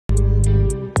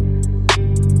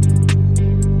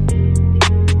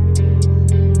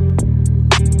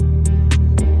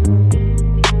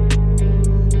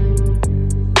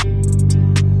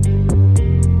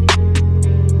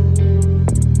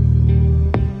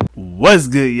What's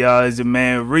good, y'all? It's your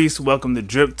man Reese. Welcome to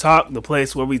DripTalk, the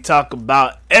place where we talk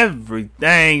about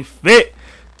everything fit.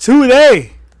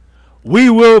 Today, we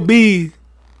will be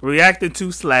reacting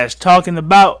to / talking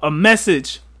about a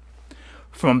message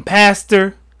from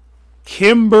Pastor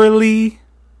Kimberly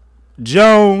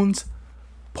Jones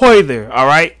Potheirs.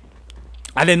 Alright?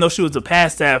 I didn't know she was a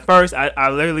pastor at first.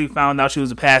 I literally found out she was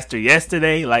a pastor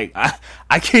yesterday. Like,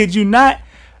 I kid you not.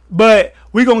 But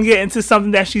we're going to get into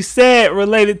something that she said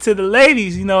related to the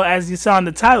ladies. You know, as you saw in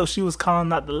the title, she was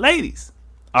calling out the ladies.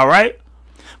 All right.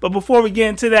 But before we get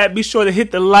into that, be sure to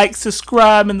hit the like,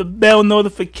 subscribe, and the bell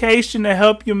notification to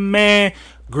help your man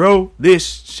grow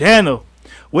this channel.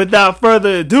 Without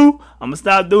further ado, I'm going to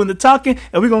stop doing the talking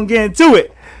and we're going to get into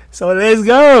it. So let's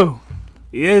go.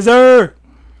 Yes, sir.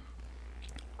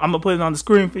 I'm going to put it on the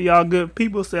screen for y'all good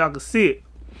people so y'all can see it.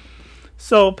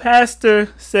 So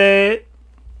Pastor said,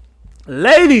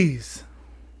 ladies,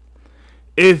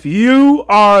 if you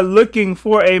are looking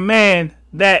for a man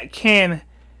that can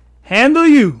handle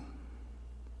you,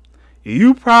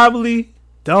 you probably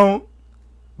don't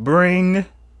bring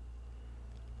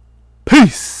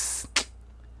peace.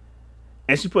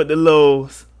 And she put the little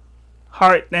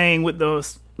heart thing with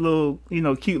those little,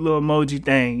 cute little emoji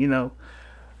thing, you know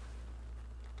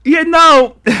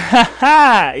what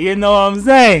I'm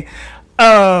saying?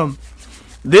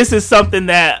 This is something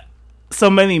that so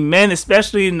many men,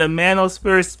 especially in the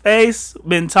manosphere space,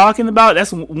 been talking about.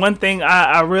 That's one thing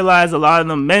I realize a lot of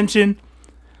them mention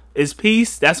is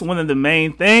peace. That's one of the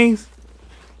main things.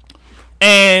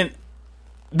 And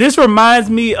this reminds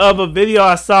me of a video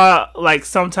I saw like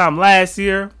sometime last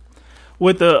year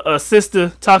with a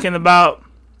sister talking about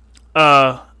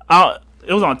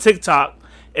it was on TikTok.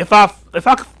 If I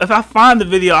find the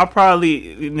video, I'll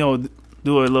probably do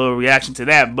a little reaction to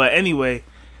that. But anyway,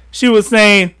 she was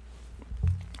saying,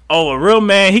 oh, a real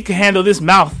man, he can handle this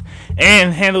mouth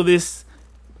and handle this,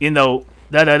 down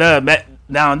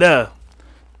there.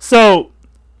 So,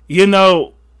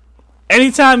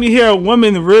 anytime you hear a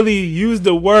woman really use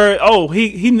the word, oh,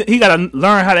 he got to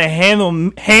learn how to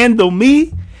handle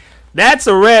me, that's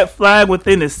a red flag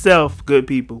within itself, good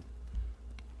people.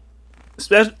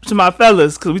 Especially to my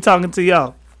fellas, because we talking to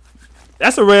y'all.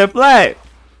 That's a red flag.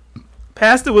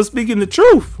 Pastor was speaking the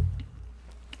truth.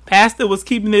 Pastor was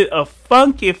keeping it a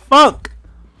funky funk.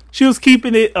 She was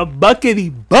keeping it a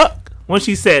buckety buck when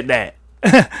she said that.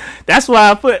 That's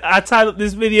why I titled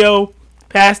this video,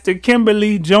 Pastor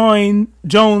Kimberly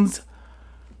Jones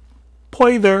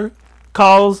Potheirs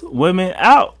calls women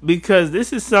out. Because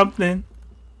this is something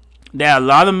that a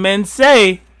lot of men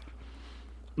say,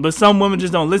 but some women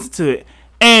just don't listen to it.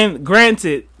 And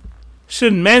granted,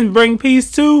 should men bring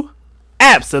peace too?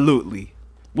 Absolutely.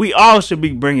 We all should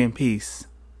be bringing peace.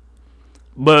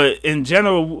 But in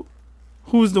general,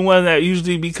 who's the one that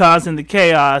usually be causing the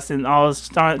chaos and always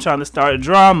trying to start a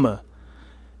drama?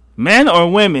 Men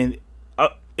or women?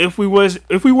 If we were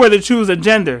to choose a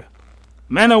gender,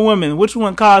 men or women, which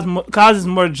one causes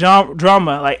more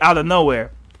drama, like out of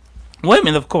nowhere?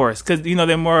 Women, of course, because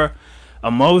they're more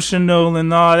emotional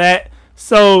and all that.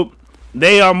 So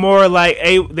they are more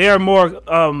likely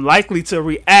to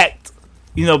react,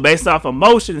 based off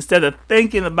emotion instead of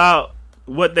thinking about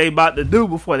what they about to do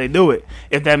before they do it,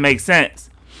 if that makes sense.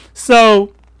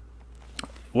 So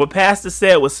what Pastor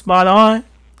said was spot on.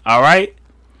 All right.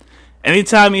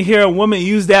 Anytime you hear a woman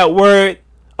use that word,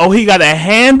 oh, he gotta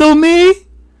handle me,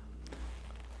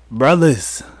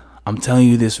 brothers, I'm telling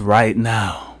you this right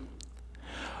now,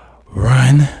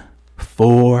 run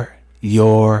for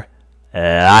your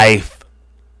life.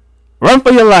 Run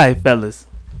for your life, fellas.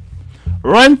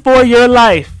 Run for your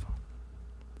life.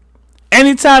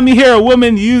 Anytime you hear a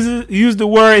woman use the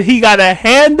word, he gotta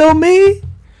handle me,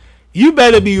 you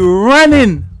better be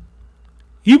running.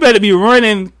 You better be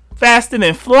running faster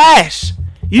than Flash.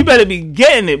 You better be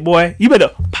getting it, boy. You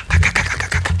better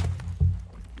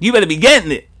be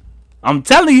getting it. I'm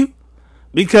telling you.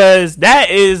 Because that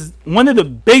is one of the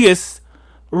biggest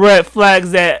red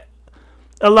flags that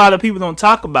a lot of people don't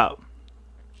talk about.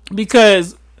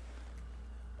 Because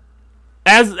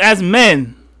as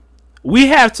men, we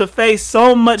have to face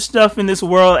so much stuff in this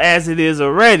world as it is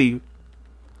already.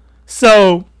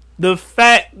 So the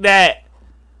fact that,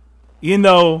 you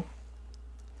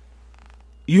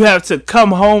have to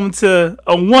come home to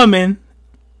a woman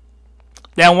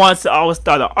that wants to always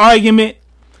start an argument,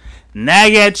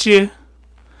 nag at you,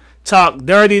 talk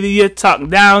dirty to you, talk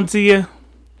down to you,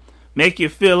 make you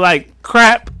feel like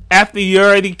crap after you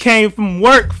already came from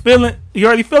work you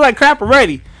already feel like crap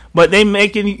already. But they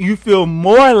making you feel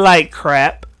more like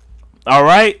crap. All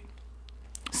right.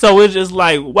 So it's just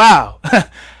like, wow.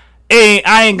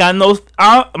 I ain't got no.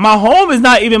 My home is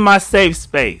not even my safe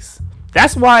space.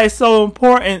 That's why it's so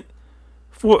important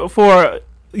for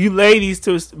you ladies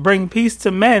to bring peace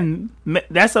to men.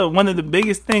 That's one of the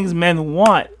biggest things men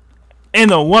want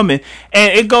in a woman,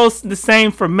 and it goes the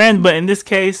same for men. But in this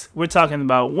case, we're talking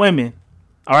about women.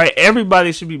 All right,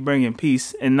 everybody should be bringing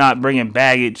peace and not bringing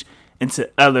baggage into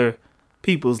other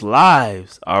people's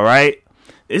lives. All right,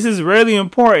 this is really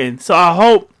important. So I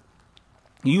hope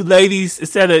you ladies,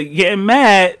 instead of getting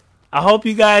mad, I hope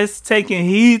you guys taking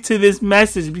heed to this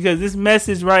message, because this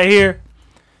message right here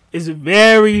is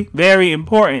very, very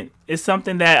important. It's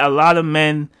something that a lot of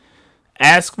men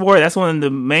ask for. That's one of the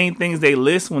main things they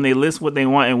list when they list what they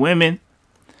want in women.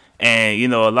 And, you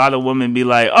know, a lot of women be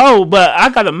like, oh, but I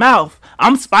got a mouth.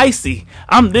 I'm spicy.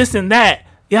 I'm this and that.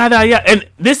 Yada, yada. And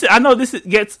this, I know this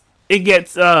gets,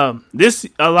 this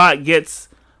a lot gets,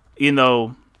 you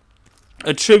know,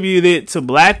 attributed to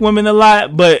black women a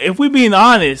lot. But if we being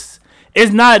honest,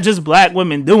 it's not just black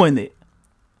women doing it.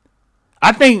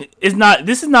 I think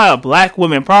this is not a black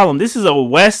woman problem. This is a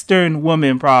Western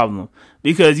woman problem.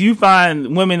 Because you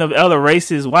find women of other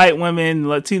races, white women,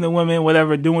 Latino women,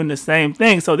 whatever, doing the same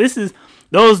thing. So this is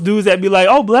those dudes that be like,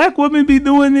 oh, black women be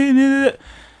doing it.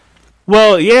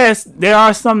 Well, yes, there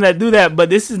are some that do that, but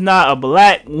this is not a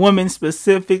black woman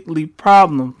specific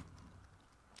problem.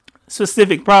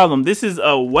 This is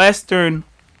a Western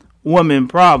woman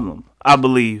problem, I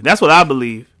believe. That's what I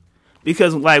believe.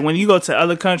 Because like when you go to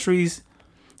other countries,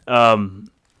 like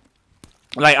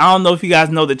I don't know if you guys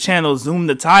know the channel Zoom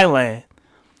to Thailand.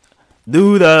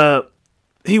 Dude,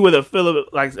 he with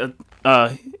a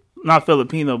not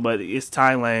Filipino, but it's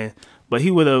Thailand. But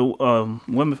he with a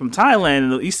woman from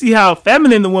Thailand. And you see how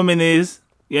feminine the woman is.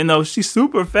 You know, she's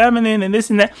super feminine and this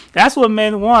and that. That's what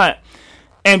men want.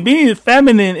 And being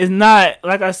feminine is not,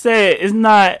 like I said, it's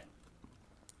not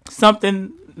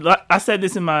something. Like I said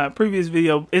this in my previous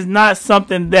video. It's not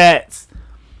something that's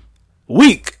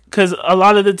weak. Because a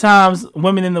lot of the times,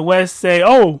 women in the West say,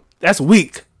 "Oh, that's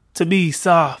weak to be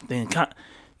soft and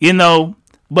you know."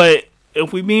 But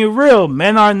if we being real,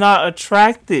 men are not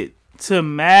attracted to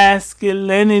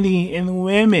masculinity in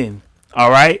women.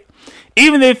 All right,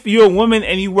 even if you're a woman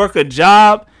and you work a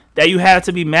job that you have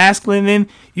to be masculine in,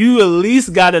 you at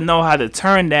least got to know how to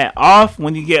turn that off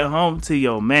when you get home to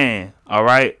your man. All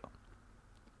right,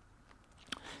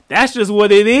 that's just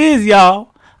what it is, y'all.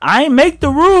 I ain't make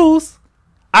the rules.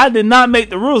 I did not make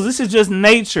the rules. This is just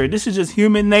nature. This is just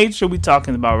human nature we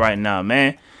talking about right now,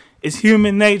 man. It's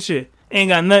human nature. Ain't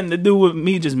got nothing to do with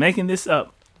me just making this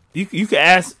up. You can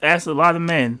ask a lot of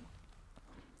men.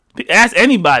 Ask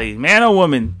anybody, man or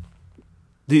woman.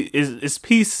 Is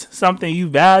peace something you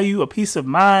value? A peace of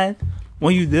mind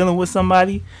when you dealing with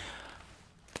somebody?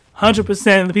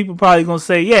 100% of the people probably gonna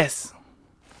say yes.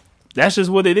 That's just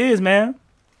what it is, man.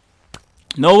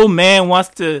 No man wants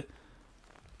to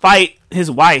fight his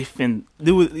wife and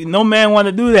do it. No man want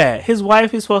to do that. His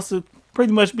wife is supposed to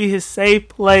pretty much be his safe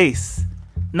place,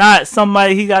 not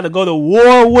somebody he got to go to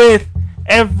war with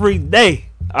every day.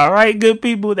 All right, good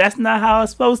people, that's not how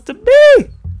it's supposed to be.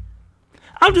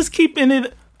 I'm just keeping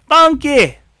it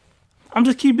funky. I'm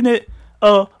just keeping it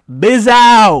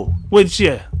bizarre with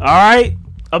you. All right,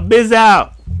 a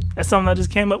bizarre. That's something I just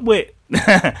came up with.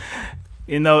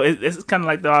 You know, it's kind of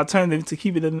like the alternative to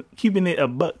keeping it a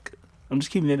buck. I'm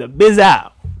just keeping it a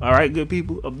bizarre. All right, good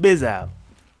people, a bizarre.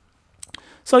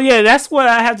 So yeah, that's what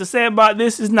I have to say about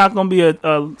this. It's not going to be a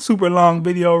super long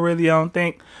video, really, I don't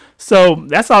think. So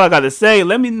that's all I got to say.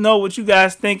 Let me know what you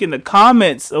guys think in the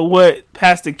comments of what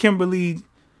Pastor Kimberly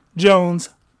Jones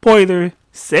Potheirs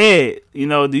said. You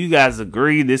know, do you guys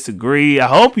agree, disagree? I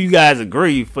hope you guys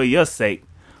agree for your sake.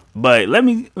 But let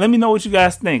me know what you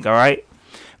guys think, all right?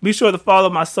 Be sure to follow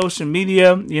my social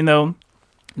media, you know,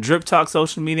 DripTalk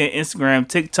social media, Instagram,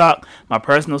 TikTok, my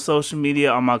personal social media,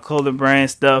 on my clothing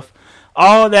brand stuff.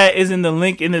 All that is in the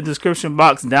link in the description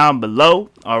box down below.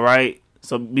 All right.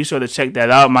 So be sure to check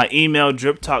that out. My email,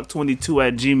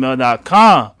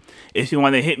 driptalk22@gmail.com. If you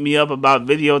want to hit me up about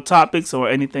video topics or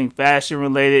anything fashion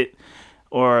related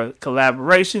or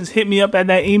collaborations, hit me up at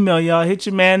that email, y'all. Hit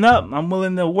your man up. I'm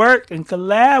willing to work and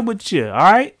collab with you.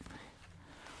 All right.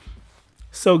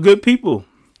 So good people,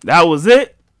 that was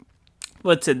it.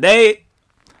 But today,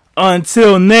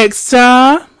 until next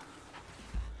time,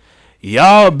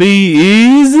 y'all be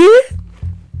easy,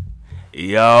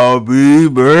 y'all be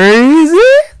breezy,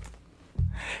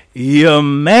 your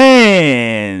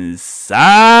man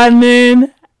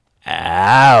signing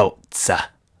out.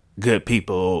 Good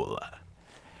people,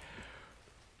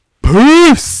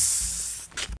 peace.